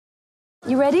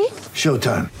You ready?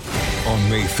 Showtime. On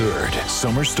May 3rd,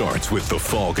 summer starts with The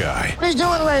Fall Guy. Let's do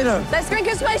it later. Let's drink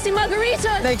a spicy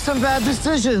margarita. Make some bad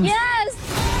decisions. Yes!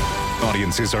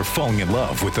 Audiences are falling in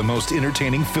love with the most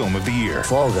entertaining film of the year.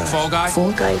 Fall Guy. Fall Guy?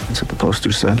 Fall guy. That's what the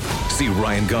poster said. See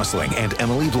Ryan Gosling and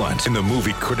Emily Blunt in the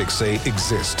movie critics say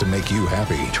exists to make you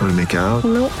happy. Trying to make it out?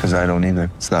 Nope. Because I don't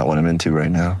either. It's not what I'm into right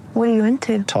now. What are you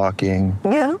into? Talking.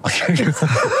 Yeah.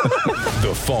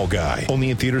 The Fall Guy.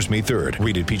 Only in theaters May 3rd.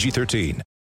 Rated PG-13.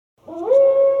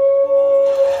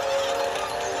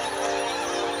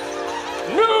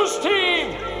 News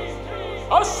team,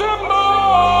 assemble!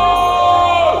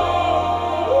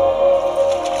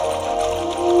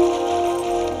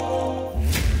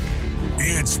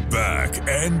 It's back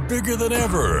and bigger than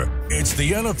ever. It's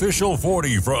the unofficial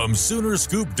 40 from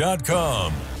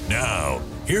Soonerscoop.com. Now,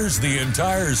 here's the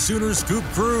entire Sooner Scoop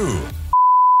crew.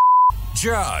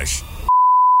 Josh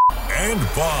and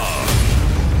Bob.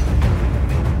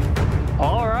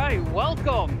 All right,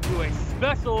 welcome to a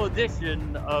special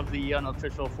edition of the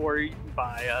Unofficial 40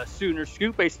 by Sooner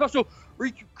Scoop, a special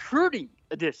recruiting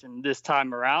edition this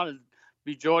time around. And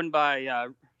be joined by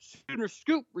Sooner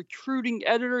Scoop recruiting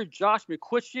editor Josh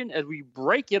McCuistion as we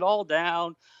break it all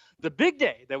down. The big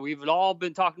day that we've all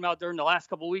been talking about during the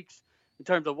last couple of weeks in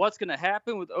terms of what's going to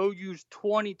happen with OU's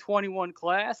 2021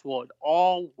 class. Well, it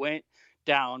all went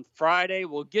down Friday.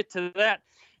 We'll get to that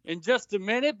in just a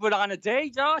minute, but on a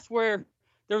day, Josh, where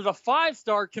there's a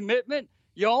 5-star commitment,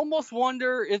 you almost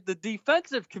wonder if the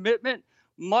defensive commitment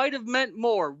might have meant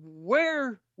more.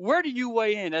 Where do you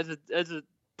weigh in as it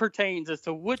pertains as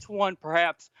to which one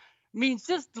perhaps means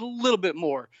just a little bit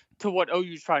more to what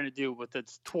OU's trying to do with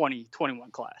its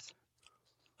 2021 class?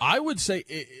 I would say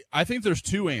I think there's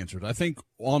two answers. I think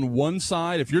on one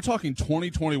side, if you're talking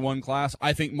 2021 class,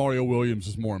 I think Mario Williams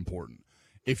is more important.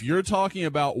 If you're talking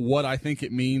about what I think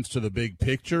it means to the big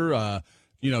picture,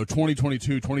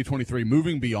 2022, 2023,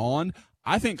 moving beyond,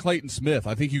 I think Clayton Smith,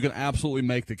 I think you can absolutely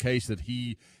make the case that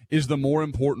he is the more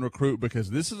important recruit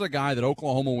because this is a guy that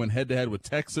Oklahoma went head-to-head with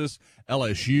Texas,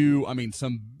 LSU,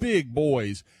 some big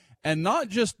boys. And not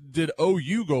just did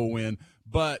OU go win,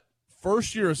 but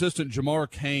first-year assistant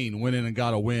Jamar Cain went in and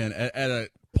got a win at a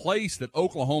place that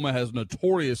Oklahoma has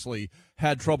notoriously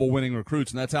had trouble winning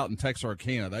recruits, and that's out in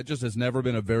Texarkana. That just has never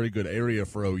been a very good area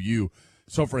for OU.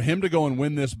 So for him to go and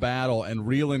win this battle and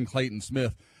reel in Clayton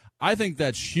Smith, I think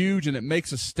that's huge, and it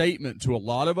makes a statement to a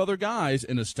lot of other guys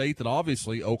in a state that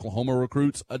obviously Oklahoma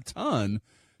recruits a ton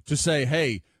to say,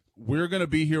 hey, we're going to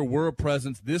be here. We're a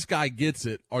presence. This guy gets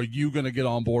it. Are you going to get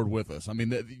on board with us?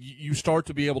 You start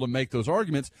to be able to make those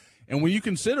arguments. And when you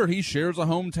consider he shares a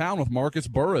hometown with Marcus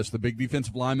Burris, the big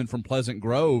defensive lineman from Pleasant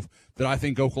Grove that I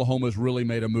think Oklahoma's really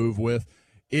made a move with,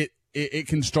 it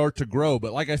can start to grow.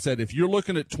 But like I said, if you're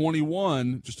looking at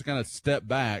 21, just to kind of step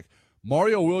back,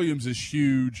 Mario Williams is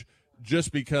huge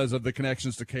just because of the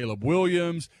connections to Caleb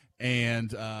Williams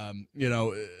and,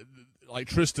 like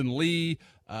Tristan Lee,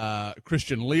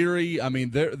 Christian Leary.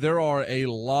 There are a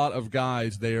lot of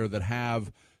guys there that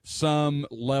have some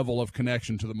level of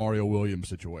connection to the Mario Williams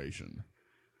situation.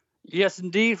 Yes,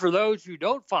 indeed. For those who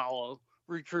don't follow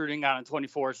recruiting on a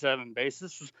 24/7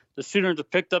 basis, the Sooners have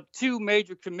picked up two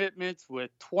major commitments with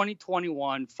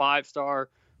 2021 5-star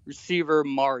receiver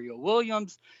Mario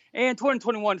Williams and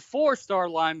 2021 4-star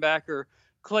linebacker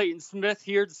Clayton Smith.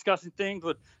 Here discussing things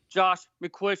with Josh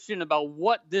McCuistion about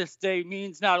what this day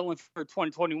means not only for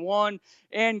 2021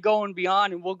 and going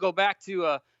beyond. And we'll go back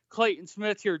to Clayton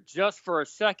Smith here just for a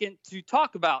second to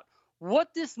talk about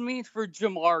what this means for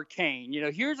Jamar Cain.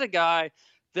 Here's a guy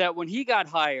that when he got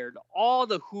hired, all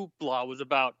the hoopla was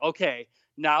about, okay,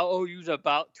 now OU's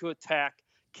about to attack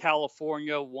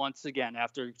California once again.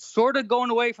 After sort of going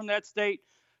away from that state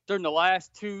during the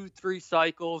last 2-3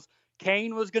 cycles,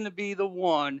 Cain was going to be the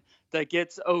one that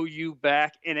gets OU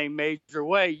back in a major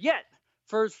way. Yet,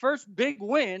 for his first big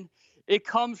win, it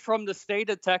comes from the state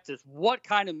of Texas. What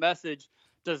kind of message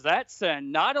does that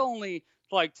send, not only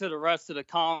to the rest of the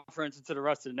conference and to the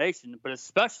rest of the nation, but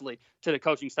especially to the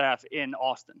coaching staff in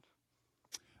Austin?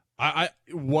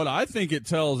 What I think it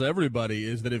tells everybody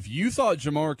is that if you thought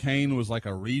Jamar Cain was like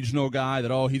a regional guy,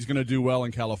 that, he's going to do well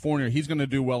in California, he's going to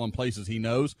do well in places he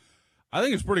knows, I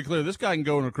think it's pretty clear this guy can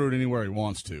go and recruit anywhere he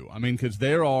wants to. Because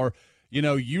there are,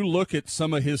 you look at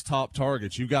some of his top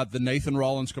targets. You've got the Nathan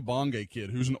Rollins-Kabonge kid,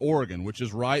 who's in Oregon, which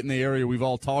is right in the area we've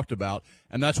all talked about,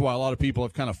 and that's why a lot of people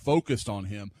have kind of focused on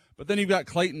him. But then you've got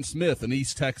Clayton Smith in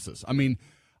East Texas.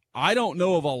 I don't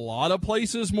know of a lot of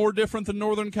places more different than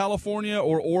Northern California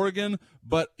or Oregon,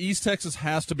 but East Texas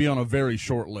has to be on a very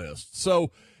short list. So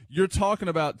you're talking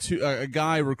about a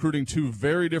guy recruiting two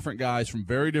very different guys from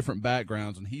very different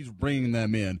backgrounds, and he's bringing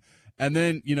them in. And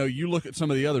then, you look at some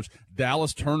of the others.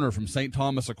 Dallas Turner from St.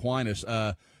 Thomas Aquinas,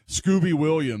 Scooby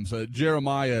Williams,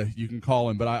 Jeremiah, you can call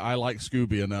him, but I like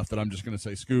Scooby enough that I'm just going to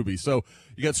say Scooby. So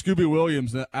you got Scooby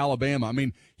Williams in Alabama. I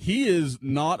mean, he is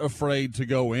not afraid to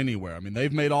go anywhere. I mean,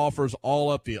 they've made offers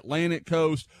all up the Atlantic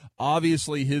coast.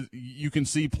 Obviously, you can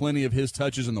see plenty of his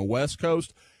touches in the West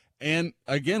Coast. And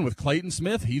again, with Clayton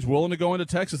Smith, he's willing to go into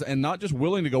Texas, and not just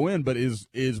willing to go in, but is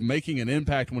making an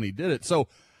impact when he did it. So,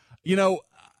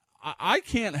 I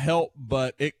can't help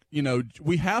but,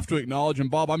 we have to acknowledge,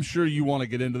 and Bob, I'm sure you want to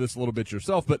get into this a little bit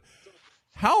yourself, but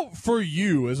how, for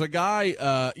you, as a guy,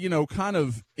 kind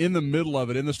of in the middle of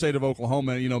it in the state of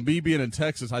Oklahoma, me being in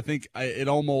Texas, I think it's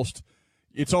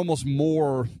almost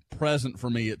more present for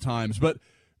me at times. But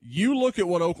you look at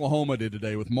what Oklahoma did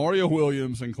today with Mario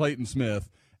Williams and Clayton Smith,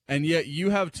 and yet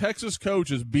you have Texas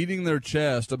coaches beating their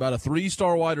chest about a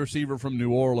 3-star wide receiver from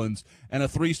New Orleans and a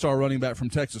 3-star running back from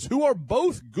Texas, who are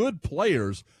both good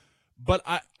players. But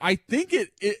I think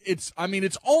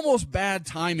it's almost bad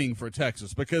timing for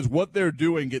Texas, because what they're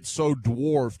doing gets so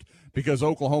dwarfed because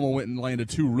Oklahoma went and landed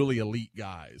 2 really elite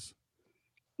guys.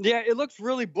 Yeah, it looks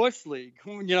really Bush League,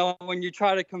 when you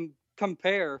try to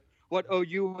compare what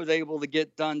OU was able to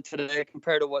get done today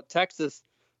compared to what Texas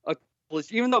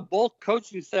accomplished, even though both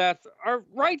coaching staffs are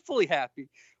rightfully happy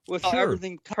with how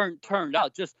everything turned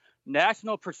out. Just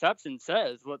national perception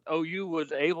says what OU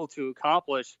was able to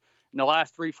accomplish in the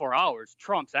last 3-4 hours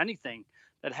trumps anything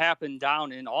that happened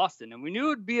down in Austin. And we knew it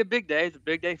would be a big day. It's a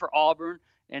big day for Auburn,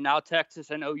 and now Texas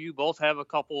and OU both have a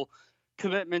couple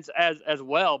commitments as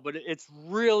well. But it's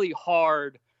really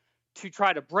hard to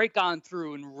try to break on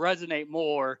through and resonate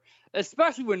more,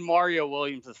 especially when Mario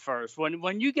Williams is first.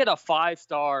 When you get a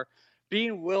 5-star,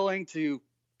 being willing to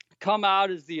come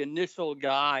out as the initial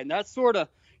guy, and that's sort of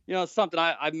something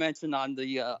I mentioned on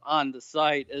the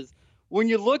site, is when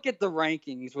you look at the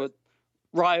rankings with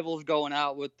Rivals going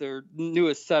out with their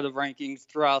newest set of rankings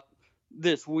throughout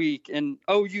this week, and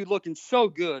OU looking so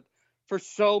good for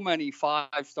so many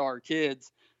 5-star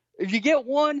kids. If you get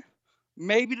one,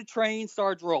 maybe the train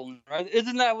starts rolling, right?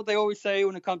 Isn't that what they always say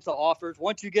when it comes to offers?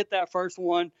 Once you get that first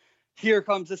one, here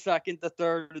comes the second, the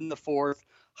third, and the fourth.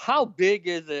 How big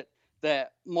is it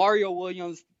that Mario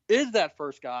Williams is that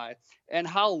first guy, and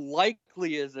how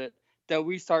likely is it that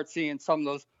we start seeing some of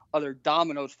those other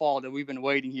dominoes fall that we've been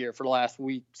waiting here for the last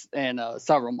weeks and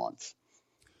several months?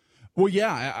 Well,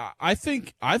 yeah, I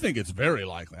think it's very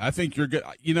likely. I think you're good.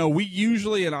 We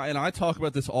usually, and I talk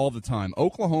about this all the time,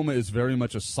 Oklahoma is very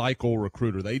much a cycle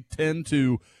recruiter. They tend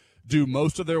to do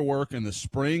most of their work in the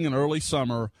spring and early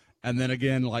summer, and then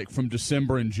again, like from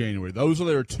December and January. Those are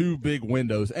their 2 big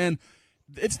windows. And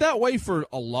it's that way for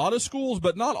a lot of schools,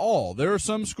 but not all. There are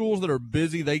some schools that are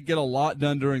busy. They get a lot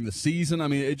done during the season. I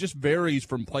mean, it just varies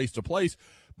from place to place.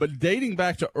 But dating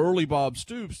back to early Bob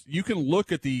Stoops, you can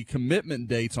look at the commitment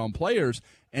dates on players,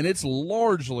 and it's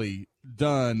largely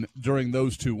done during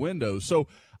those 2 windows. So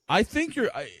I think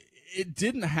it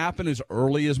didn't happen as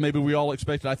early as maybe we all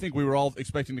expected. I think we were all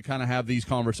expecting to kind of have these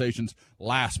conversations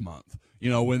last month,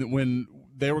 when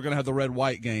they were going to have the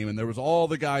red-white game, and there was all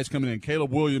the guys coming in.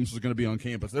 Caleb Williams was going to be on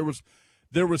campus.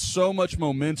 There was so much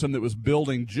momentum that was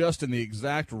building just in the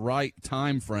exact right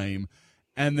time frame,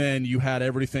 and then you had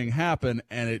everything happen,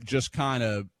 and it just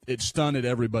it stunted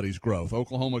everybody's growth.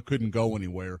 Oklahoma couldn't go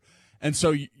anywhere, and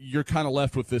so you're kind of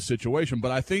left with this situation.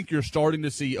 But I think you're starting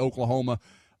to see Oklahoma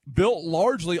built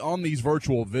largely on these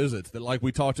virtual visits that, like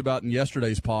we talked about in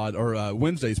yesterday's pod or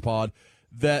Wednesday's pod,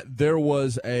 that there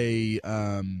was a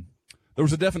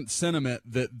definite sentiment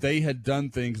that they had done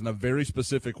things in a very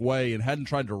specific way and hadn't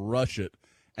tried to rush it.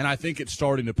 And I think it's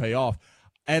starting to pay off.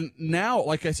 And now,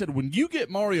 like I said, when you get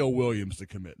Mario Williams to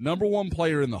commit, number 1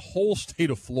 player in the whole state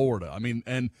of Florida, I mean,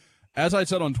 and as I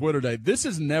said on Twitter today, this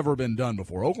has never been done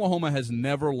before. Oklahoma has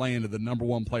never landed the number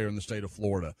 1 player in the state of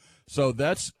Florida. So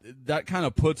that kind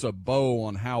of puts a bow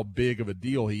on how big of a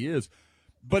deal he is.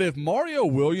 But if Mario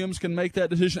Williams can make that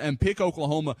decision and pick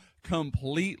Oklahoma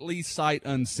completely sight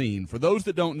unseen, for those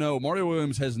that don't know, Mario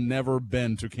Williams has never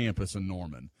been to campus in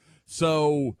Norman.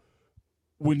 So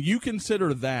when you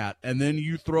consider that, and then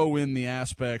you throw in the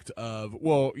aspect of,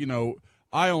 well,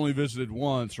 I only visited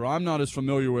once, or I'm not as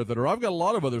familiar with it, or I've got a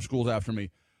lot of other schools after me.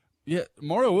 Yeah,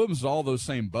 Mario Williams is all those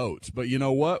same boats. But you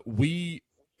know what?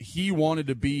 He wanted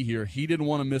to be here. He didn't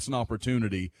want to miss an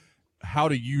opportunity. How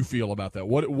do you feel about that?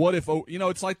 What if,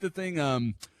 it's like the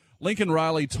thing Lincoln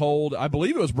Riley told, I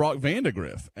believe it was Brock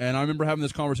Vandegrift. And I remember having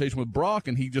this conversation with Brock,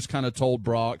 and he just kind of told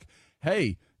Brock,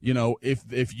 hey,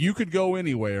 if you could go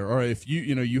anywhere, or if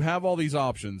you have all these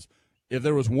options, if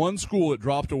there was one school that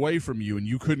dropped away from you and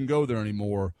you couldn't go there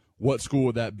anymore, what school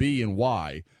would that be and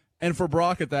why? And for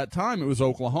Brock at that time, it was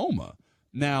Oklahoma.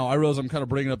 Now, I realize I'm kind of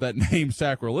bringing up that name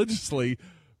sacrilegiously,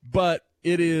 but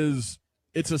it's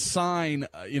a sign,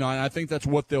 and I think that's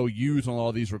what they'll use on all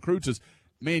of these recruits is,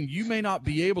 man, you may not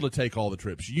be able to take all the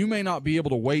trips. You may not be able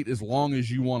to wait as long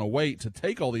as you want to wait to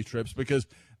take all these trips because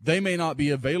they may not be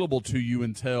available to you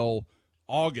until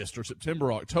August or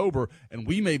September, October, and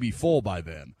we may be full by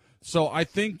then. So I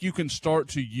think you can start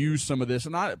to use some of this.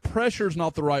 And pressure is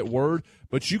not the right word,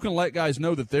 but you can let guys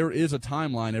know that there is a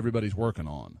timeline everybody's working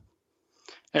on.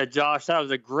 Yeah, Josh, that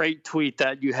was a great tweet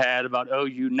that you had about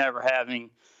OU never having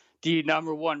the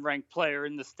number one ranked player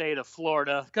in the state of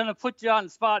Florida. Going to put you on the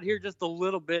spot here just a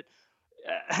little bit.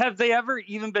 Have they ever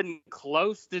even been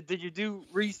close? Did you do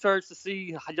research to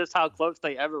see just how close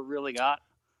they ever really got?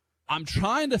 I'm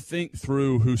trying to think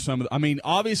through who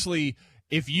obviously –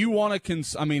 if you want to,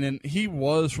 and he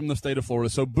was from the state of Florida,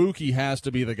 so Buki has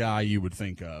to be the guy you would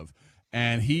think of.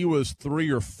 And he was 3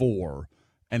 or 4,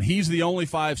 and he's the only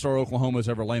 5-star Oklahoma's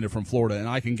ever landed from Florida. And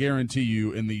I can guarantee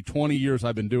you, in the 20 years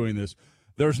I've been doing this,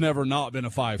 there's never not been a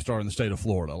 5-star in the state of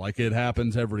Florida. Like, it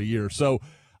happens every year. So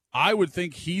I would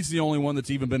think he's the only one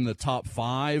that's even been in the top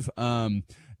 5.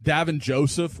 Davin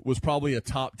Joseph was probably a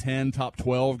top 10, top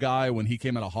 12 guy when he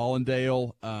came out of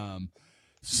Hollandale.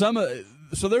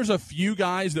 So there's a few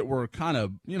guys that were kind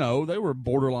of, they were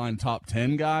borderline top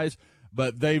 10 guys,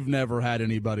 but they've never had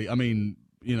anybody.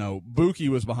 Buki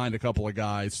was behind a couple of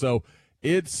guys. So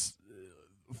it's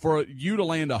for you to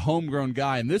land a homegrown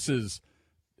guy, and this is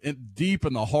deep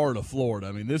in the heart of Florida.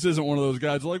 I mean, this isn't one of those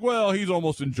guys like, well, he's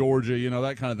almost in Georgia,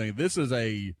 that kind of thing. This is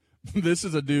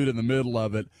a dude in the middle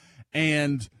of it.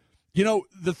 And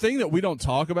the thing that we don't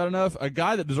talk about enough, a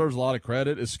guy that deserves a lot of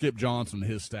credit is Skip Johnson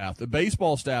and his staff. The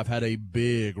baseball staff had a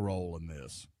big role in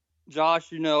this.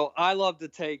 Josh, I love to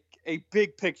take a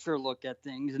big picture look at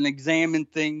things and examine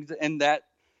things in that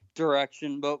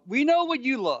direction. But we know what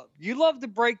you love. You love to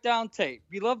break down tape.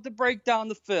 You love to break down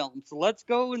the film. So let's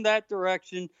go in that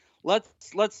direction. Let's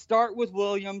start with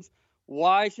Williams.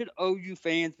 Why should OU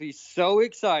fans be so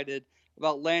excited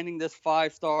about landing this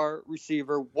 5-star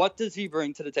receiver? What does he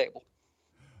bring to the table?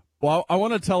 Well, I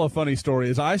want to tell a funny story.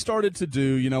 As I started to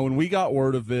do, when we got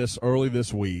word of this early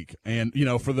this week, and,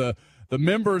 for the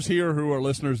members here who are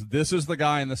listeners, this is the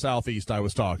guy in the Southeast I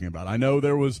was talking about. I know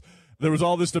there was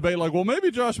all this debate, like, well,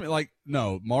 maybe Josh,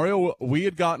 no, Mario, we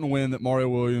had gotten wind that Mario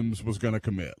Williams was going to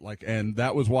commit, and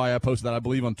that was why I posted that, I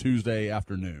believe, on Tuesday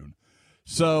afternoon.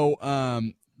 So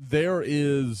there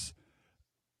is,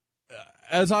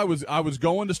 as I was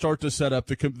going to start to set up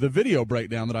the video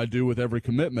breakdown that I do with every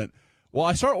commitment. Well,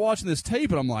 I start watching this tape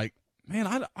and I'm like, man,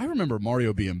 I remember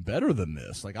Mario being better than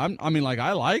this.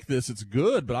 I like this, it's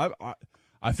good, but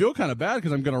I feel kind of bad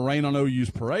because I'm going to rain on OU's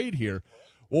parade here.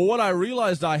 Well, what I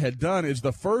realized I had done is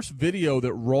the first video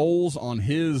that rolls on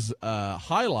his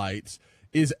highlights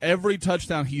is every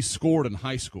touchdown he scored in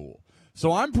high school.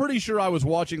 So I'm pretty sure I was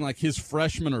watching his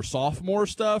freshman or sophomore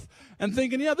stuff and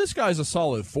thinking, yeah, this guy's a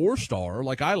solid 4-star.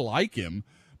 I like him.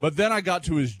 But then I got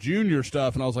to his junior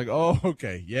stuff and I was like, oh,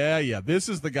 okay. Yeah. This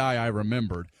is the guy I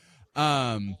remembered.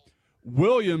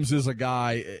 Williams is a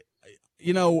guy,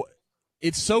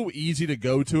 it's so easy to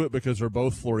go to it because they're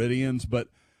both Floridians, but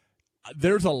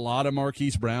there's a lot of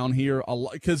Marquise Brown here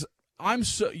because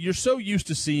you're so used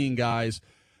to seeing guys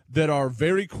that are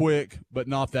very quick but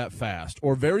not that fast,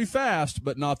 or very fast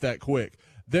but not that quick.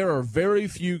 There are very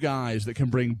few guys that can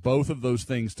bring both of those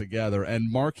things together,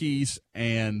 and Marquise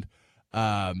and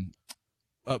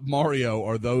Mario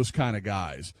are those kind of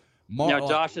guys.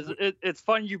 Josh, it's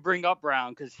fun you bring up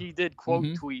Brown because he did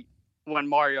quote tweet when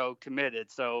Mario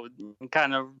committed, so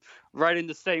kind of right in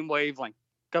the same wavelength.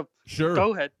 Go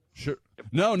ahead. Sure.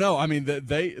 No.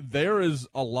 There is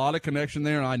a lot of connection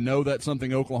there, and I know that's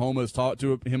something Oklahoma has talked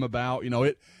to him about.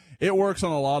 It works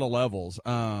on a lot of levels.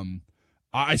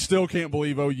 I still can't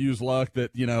believe OU's luck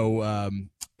that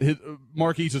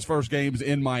Marquise's first game's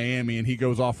in Miami, and he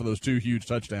goes off for those 2 huge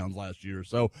touchdowns last year.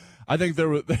 So I think there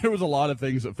was a lot of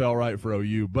things that fell right for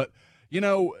OU. But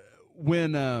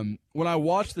when I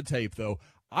watch the tape, though,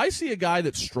 I see a guy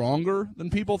that's stronger than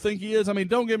people think he is.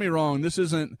 Don't get me wrong. This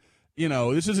isn't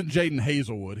Jaden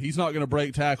Hazelwood. He's not going to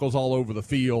break tackles all over the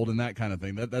field and that kind of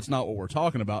thing. That's not what we're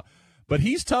talking about. But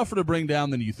he's tougher to bring down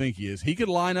than you think he is. He could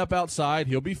line up outside.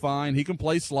 He'll be fine. He can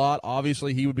play slot.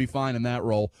 Obviously, he would be fine in that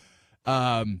role.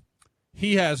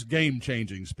 He has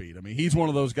game-changing speed. He's one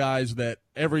of those guys that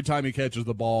every time he catches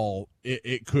the ball,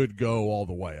 it could go all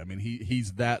the way.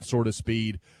 He's that sort of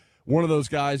speed. One of those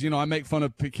guys, I make fun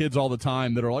of kids all the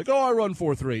time that are like, oh, I run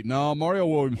 4.3. No, Mario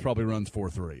Williams probably runs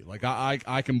 4.3.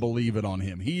 I can believe it on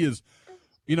him. He is,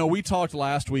 we talked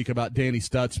last week about Danny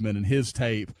Stutzman and his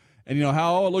tape, And you know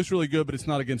how it looks really good, but it's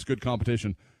not against good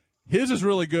competition. His is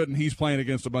really good, and he's playing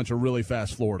against a bunch of really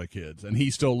fast Florida kids, and he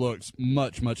still looks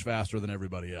much, much faster than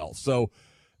everybody else. So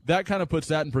that kind of puts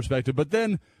that in perspective. But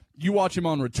then you watch him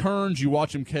on returns, you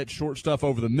watch him catch short stuff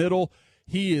over the middle.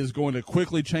 He is going to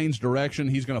quickly change direction.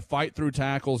 He's going to fight through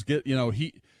tackles.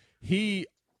 He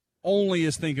only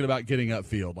is thinking about getting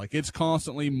upfield. Like, it's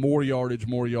constantly more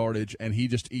yardage, and he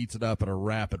just eats it up at a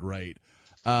rapid rate.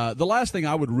 The last thing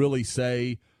I would really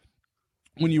say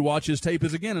when you watch his tape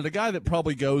is, again, at a guy that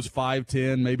probably goes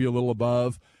 5'10", maybe a little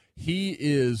above, he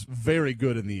is very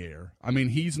good in the air. I mean,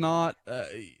 he's not,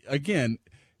 again,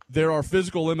 there are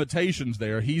physical limitations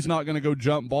there. He's not going to go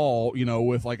jump ball,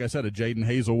 with, like I said, a Jaden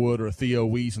Hazelwood or a Theo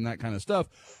Weiss and that kind of stuff.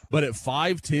 But at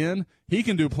 5'10", he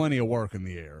can do plenty of work in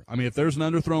the air. I mean, if there's an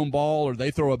underthrown ball or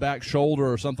they throw a back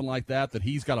shoulder or something like that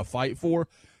he's got to fight for,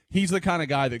 he's the kind of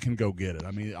guy that can go get it.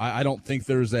 I mean, I don't think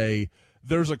there's a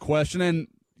question. And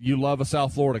you love a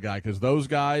South Florida guy because those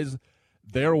guys,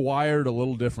 they're wired a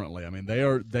little differently. I mean,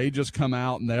 they just come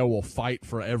out and they will fight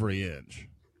for every inch.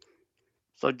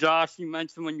 So, Josh, you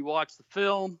mentioned when you watched the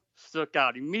film, stuck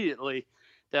out immediately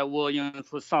that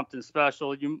Williams was something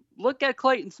special. You look at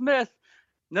Clayton Smith.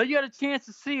 Now, you had a chance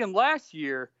to see him last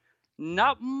year.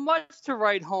 Not much to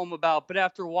write home about, but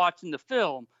after watching the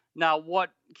film, now what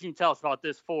can you tell us about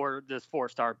this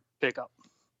four-star pickup?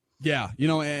 Yeah,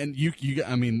 and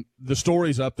I mean, the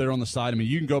story's up there on the side. I mean,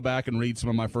 you can go back and read some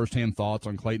of my firsthand thoughts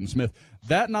on Clayton Smith.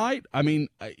 That night, I mean,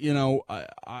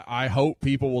 I hope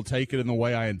people will take it in the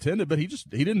way I intended, but he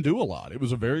didn't do a lot. It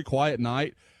was a very quiet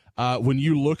night. When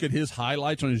you look at his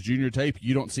highlights on his junior tape,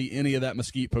 you don't see any of that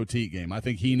Mesquite Poteet game. I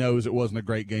think he knows it wasn't a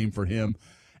great game for him.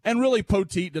 And really,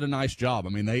 Poteet did a nice job. I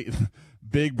mean, they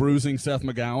big bruising Seth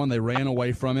McGowan. They ran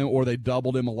away from him or they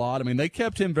doubled him a lot. I mean, they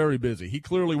kept him very busy. He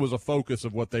clearly was a focus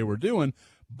of what they were doing,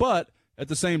 but at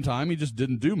the same time, he just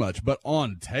didn't do much. But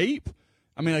on tape,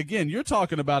 I mean, again, you're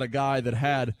talking about a guy that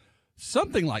had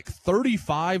something like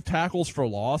 35 tackles for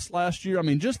loss last year. I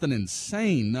mean, just an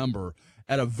insane number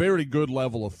at a very good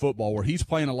level of football where he's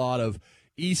playing a lot of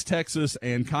East Texas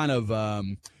and kind of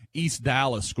East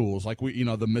Dallas schools, like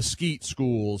the Mesquite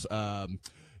schools.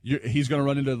 He's going to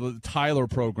run into the Tyler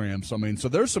program. So, I mean, so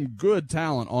there's some good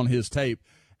talent on his tape,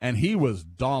 and he was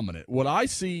dominant. What I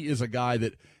see is a guy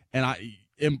that,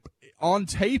 on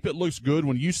tape it looks good.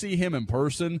 When you see him in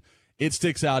person, it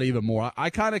sticks out even more. I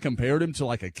kind of compared him to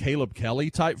like a Caleb Kelly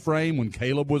type frame when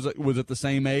Caleb was at the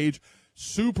same age.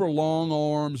 Super long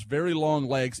arms, very long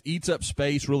legs, eats up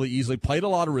space really easily. Played a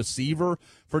lot of receiver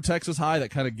for Texas High.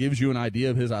 That kind of gives you an idea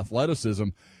of his athleticism.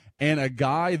 And a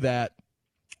guy that,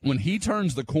 when he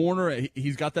turns the corner,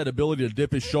 he's got that ability to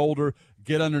dip his shoulder,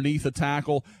 get underneath a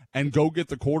tackle, and go get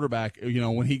the quarterback,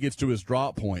 when he gets to his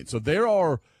drop point. So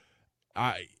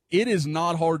it is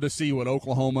not hard to see what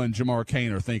Oklahoma and Jamar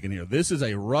Cain are thinking here. This is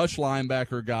a rush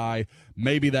linebacker guy,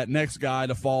 maybe that next guy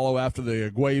to follow after the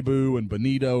Aguebu and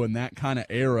Benito and that kind of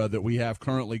era that we have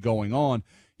currently going on.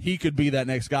 He could be that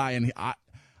next guy. And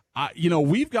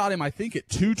we've got him, I think, at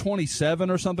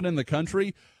 227 or something in the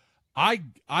country. I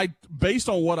based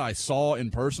on what I saw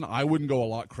in person, I wouldn't go a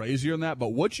lot crazier than that. But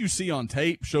what you see on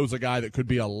tape shows a guy that could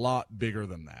be a lot bigger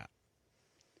than that.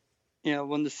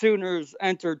 When the Sooners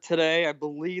entered today, I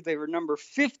believe they were number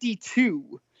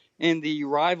 52 in the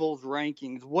Rivals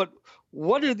rankings.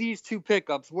 What are these two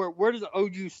pickups? Where does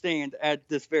OU stand at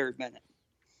this very minute?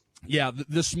 Yeah,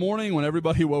 this morning when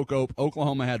everybody woke up,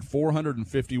 Oklahoma had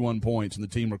 451 points in the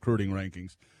team recruiting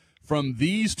rankings. From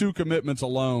these two commitments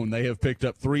alone, they have picked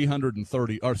up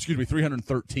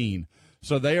 313.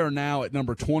 So they are now at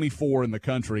number 24 in the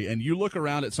country. And you look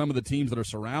around at some of the teams that are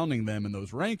surrounding them in those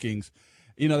rankings,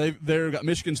 they've got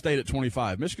Michigan State at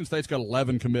 25. Michigan State's got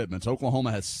 11 commitments.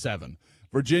 Oklahoma has 7.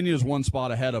 Virginia's one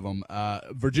spot ahead of them.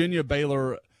 Virginia and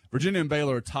Baylor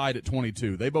are tied at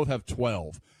 22. They both have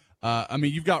 12.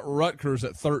 You've got Rutgers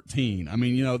at 13.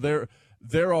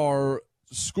 There are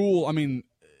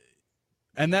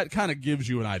and that kind of gives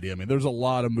you an idea. There's a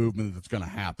lot of movement that's going to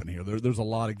happen here. There's a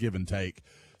lot of give and take.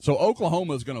 So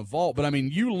Oklahoma is going to vault. But,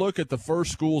 you look at the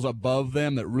first schools above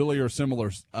them that really are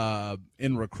similar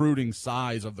in recruiting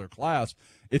size of their class.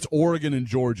 It's Oregon and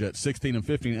Georgia at 16 and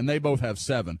 15, and they both have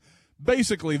 7.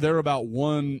 Basically, they're about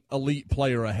one elite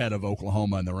player ahead of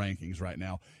Oklahoma in the rankings right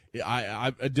now.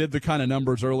 I did the kind of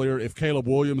numbers earlier. If Caleb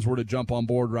Williams were to jump on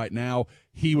board right now,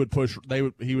 he would push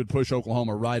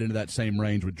Oklahoma right into that same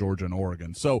range with Georgia and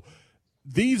Oregon. So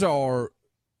these are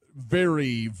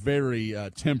very, very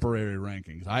temporary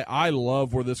rankings. I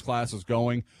love where this class is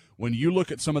going. When you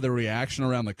look at some of the reaction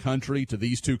around the country to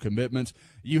these two commitments,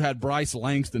 you had Bryce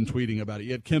Langston tweeting about it.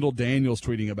 You had Kendall Daniels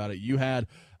tweeting about it. You had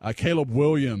Caleb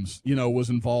Williams, was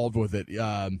involved with it.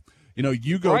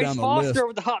 You go Bryce down the Foster list.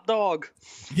 with the hot dog.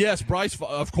 Yes, Bryce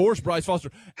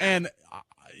Foster. And,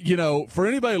 for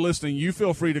anybody listening, you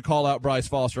feel free to call out Bryce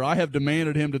Foster. I have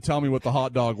demanded him to tell me what the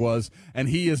hot dog was, and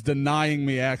he is denying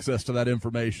me access to that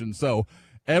information. So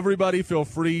everybody feel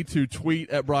free to tweet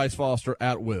at Bryce Foster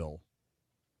at will.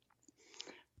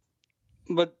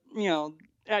 But,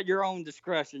 at your own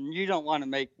discretion, you don't want to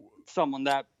make someone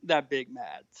that big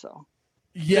mad. So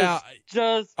yeah,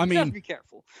 just be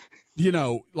careful.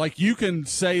 You can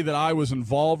say that I was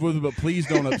involved with it, but please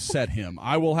don't upset him.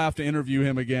 I will have to interview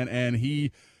him again, and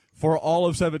he, for all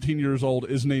of 17 years old,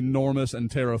 is an enormous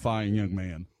and terrifying young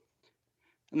man.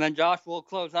 And then, Josh, we'll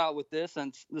close out with this,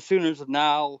 and the Sooners have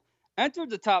now entered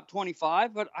the top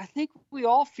 25, but I think we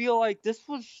all feel like this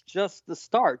was just the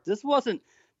start. This wasn't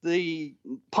the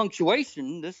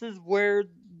punctuation. This is where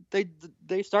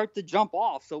they start to jump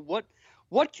off. So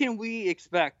what can we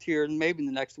expect here maybe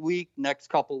in the next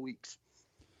couple weeks?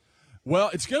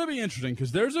 Well, it's going to be interesting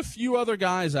because there's a few other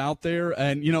guys out there.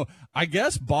 And, I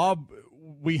guess, Bob,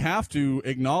 we have to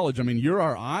acknowledge, you're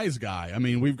our eyes guy.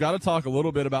 We've got to talk a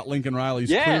little bit about Lincoln Riley's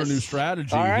clear new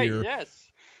strategy here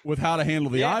with how to handle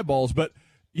the eyeballs. But,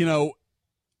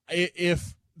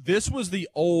 if this was the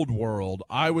old world,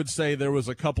 I would say there was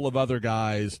a couple of other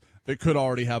guys that could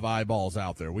already have eyeballs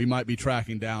out there. We might be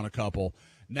tracking down a couple.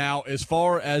 Now, as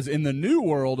far as in the new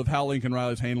world of how Lincoln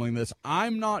Riley's handling this,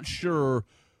 I'm not sure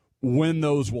when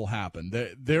those will happen.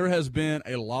 There has been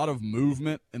a lot of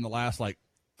movement in the last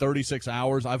 36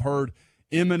 hours. I've heard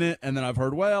imminent, and then I've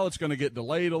heard, it's going to get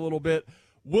delayed a little bit.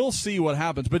 We'll see what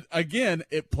happens. But again,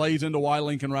 it plays into why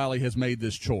Lincoln Riley has made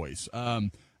this choice.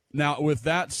 Now, with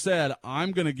that said,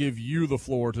 I'm going to give you the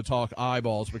floor to talk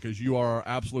eyeballs because you are our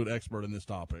absolute expert in this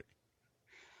topic.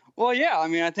 Well, yeah,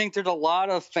 I think there's a lot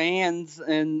of fans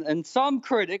and some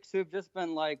critics who have just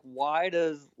been like, why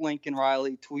does Lincoln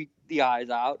Riley tweet the eyes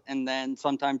out? And then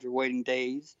sometimes you're waiting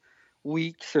days,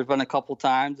 weeks. There's been a couple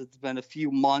times. It's been a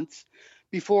few months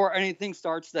before anything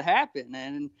starts to happen.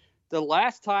 And the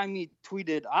last time he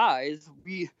tweeted eyes,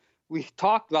 we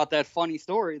talked about that funny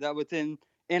story that within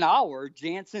an hour,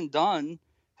 Jansen Dunn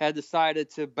had decided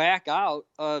to back out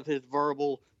of his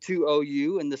verbal to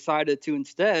OU and decided to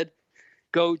instead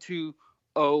go to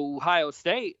Ohio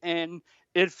State. And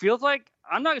it feels like,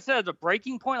 I'm not going to say it's a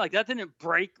breaking point. That didn't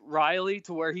break Riley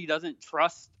to where he doesn't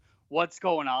trust what's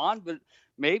going on, but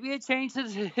maybe it changed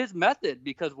his method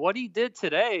because what he did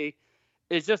today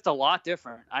is just a lot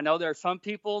different. I know there are some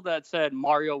people that said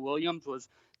Mario Williams was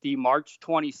the March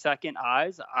 22nd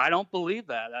eyes. I don't believe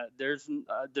that.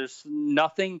 There's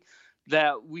nothing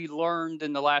that we learned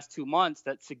in the last 2 months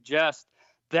that suggests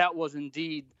that was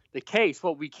indeed the case.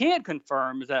 What we can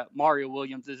confirm is that Mario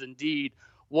Williams is indeed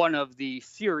one of the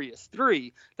serious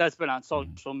three that's been on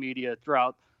social media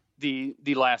throughout the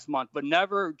last month, but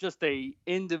never just a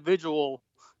individual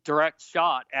direct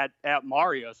shot at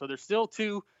Mario. So there's still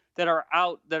two that are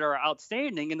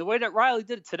outstanding. And the way that Riley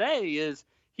did it today is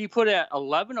he put it at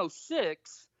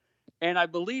 11:06, and I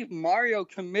believe Mario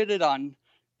committed on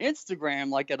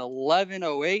Instagram at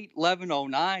 11:08,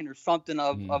 11:09 or something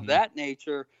of that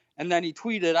nature. And then he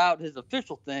tweeted out his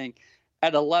official thing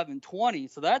at 11:20.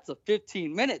 So that's a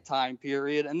 15-minute time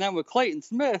period. And then with Clayton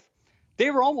Smith,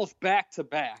 they were almost back to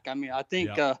back. I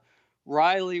think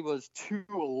Riley was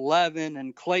 2:11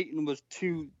 and Clayton was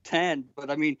 2:10. But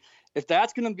if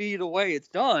that's going to be the way it's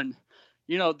done,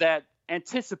 that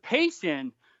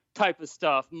anticipation type of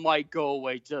stuff might go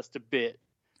away just a bit.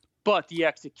 But the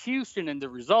execution and the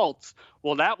results,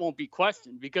 well, that won't be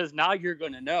questioned because now you're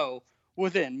going to know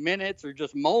within minutes or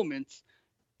just moments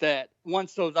that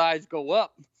once those eyes go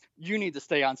up, you need to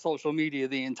stay on social media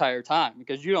the entire time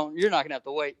because you're not going to have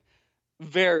to wait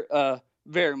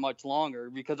very much longer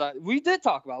because we did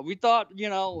talk about it. We thought,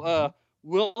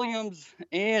 Williams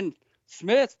and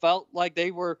Smith felt like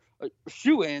they were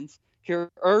shoo-ins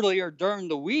here earlier during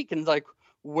the week. And it's like,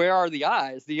 where are the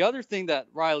eyes? The other thing that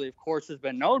Riley, of course, has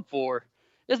been known for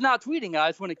is not tweeting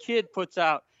eyes when a kid puts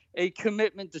out a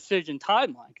commitment decision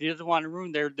timeline. He doesn't want to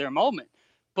ruin their moment.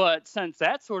 But since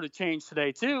that sort of changed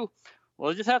today too,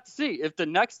 we'll just have to see. If the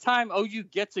next time OU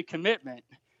gets a commitment,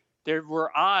 there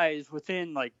were eyes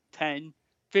within 10,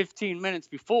 15 minutes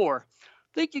before,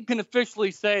 I think you can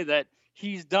officially say that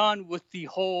he's done with the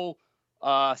whole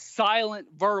silent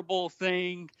verbal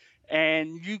thing,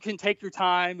 and you can take your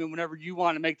time, and whenever you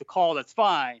want to make the call, that's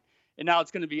fine. And now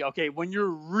it's going to be, okay, when you're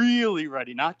really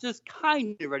ready, not just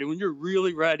kind of ready, when you're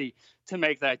really ready to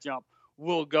make that jump,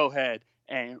 we'll go ahead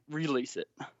and release it.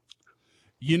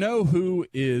 You know who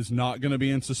is not going to be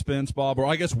in suspense, Bob, or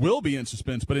I guess will be in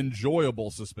suspense, but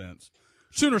enjoyable suspense?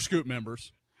 Sooner Scoop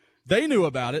members. They knew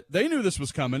about it. They knew this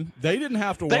was coming. They didn't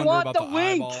have to wonder about the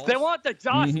wink. eyeballs. They want the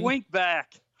Josh Wink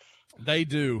back. They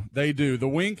do. The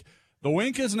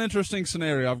wink is an interesting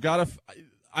scenario.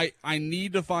 I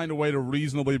need to find a way to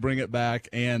reasonably bring it back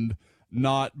and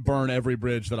not burn every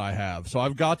bridge that I have. So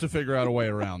I've got to figure out a way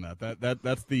around that.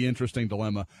 That's the interesting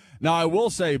dilemma. Now, I will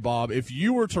say, Bob, if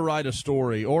you were to write a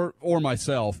story, or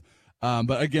myself,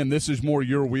 but again, this is more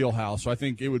your wheelhouse, so I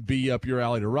think it would be up your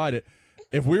alley to write it.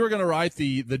 If we were going to write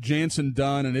the Jansen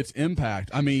Dunn and its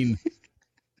impact, I mean,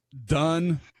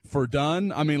 done for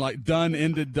done. I mean, like done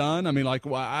ended done. I mean, like,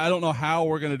 I don't know how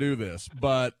we're going to do this,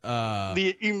 but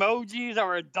the emojis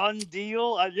are a done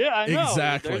deal. Yeah, I know.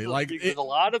 Exactly. There's a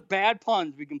lot of bad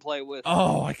puns we can play with.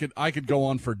 Oh, I could go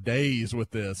on for days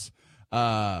with this.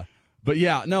 But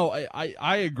yeah, no,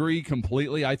 I agree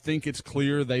completely. I think it's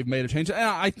clear they've made a change. And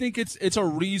I think it's a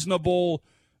reasonable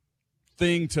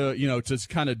thing to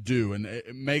kind of do, and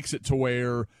it makes it to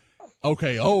where,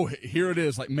 okay, here it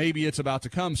is, like maybe it's about to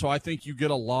come. So I think you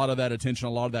get a lot of that attention,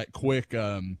 a lot of that quick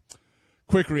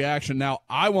reaction. Now,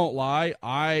 I won't lie,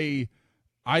 I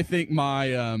think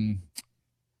my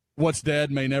what's dead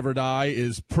may never die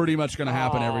is pretty much going to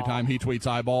happen every time he tweets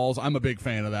eyeballs. I'm a big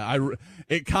fan of that.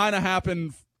 It kind of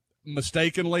happened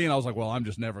mistakenly, and I was like, well, I'm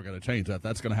just never going to change that.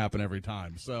 That's going to happen every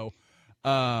time. So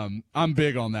I'm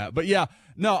big on that. But yeah,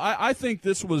 no, I think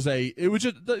this was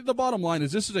the bottom line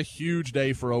is this is a huge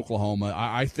day for Oklahoma.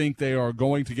 I think they are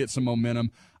going to get some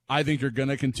momentum. I think you're going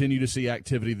to continue to see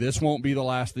activity. This won't be the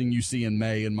last thing you see in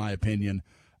May, in my opinion.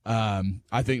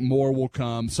 I think more will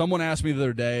come. Someone asked me the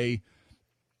other day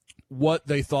what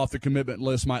they thought the commitment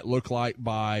list might look like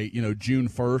by, June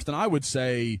 1st. And I would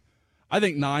say, I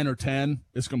think 9 or 10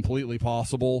 is completely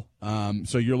possible.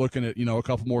 So you're looking at, a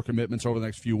couple more commitments over the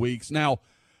next few weeks. Now,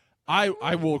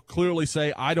 I will clearly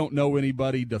say I don't know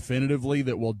anybody definitively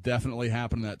that will definitely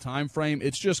happen in that time frame.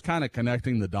 It's just kind of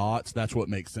connecting the dots. That's what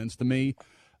makes sense to me.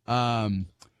 And,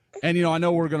 I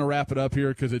know we're going to wrap it up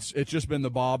here because it's just been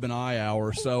the Bob and I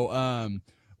hour. So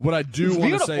what I do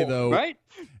want to say, though, right?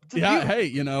 Yeah, hey,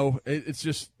 it's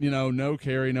just, no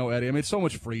Carrie, no Eddie. I mean, it's so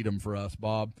much freedom for us,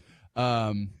 Bob.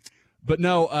 But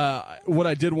no, what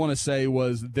I did want to say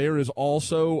was there is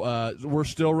also we're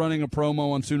still running a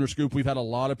promo on Sooner Scoop. We've had a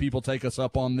lot of people take us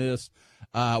up on this.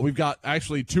 We've got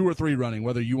actually 2 or 3 running,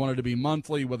 whether you want it to be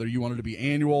monthly, whether you want it to be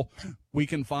annual. We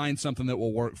can find something that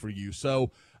will work for you.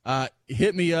 So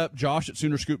hit me up,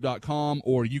 josh@soonerscoop.com,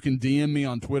 or you can DM me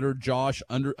on Twitter,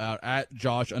 at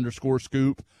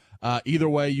Josh_Scoop. Either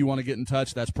way you want to get in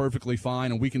touch, that's perfectly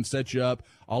fine, and we can set you up.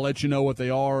 I'll let you know what they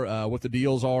are, what the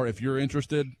deals are. If you're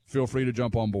interested, feel free to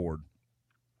jump on board.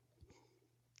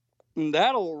 And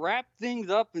that'll wrap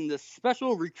things up in this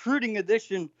special recruiting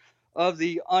edition of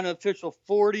the Unofficial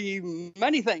 40.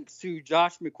 Many thanks to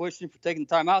Josh McCuistion for taking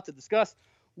time out to discuss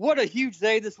what a huge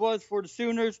day this was for the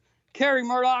Sooners. Carrie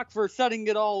Murdoch for setting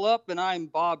it all up, and I'm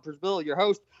Bob Prisbill, your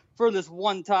host for this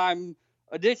one-time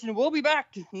edition. We'll be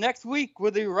back next week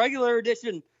with a regular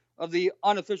edition of the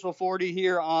Unofficial 40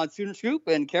 here on Sooner Scoop,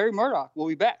 and Carrie Murdoch will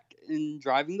be back in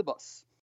Driving the Bus.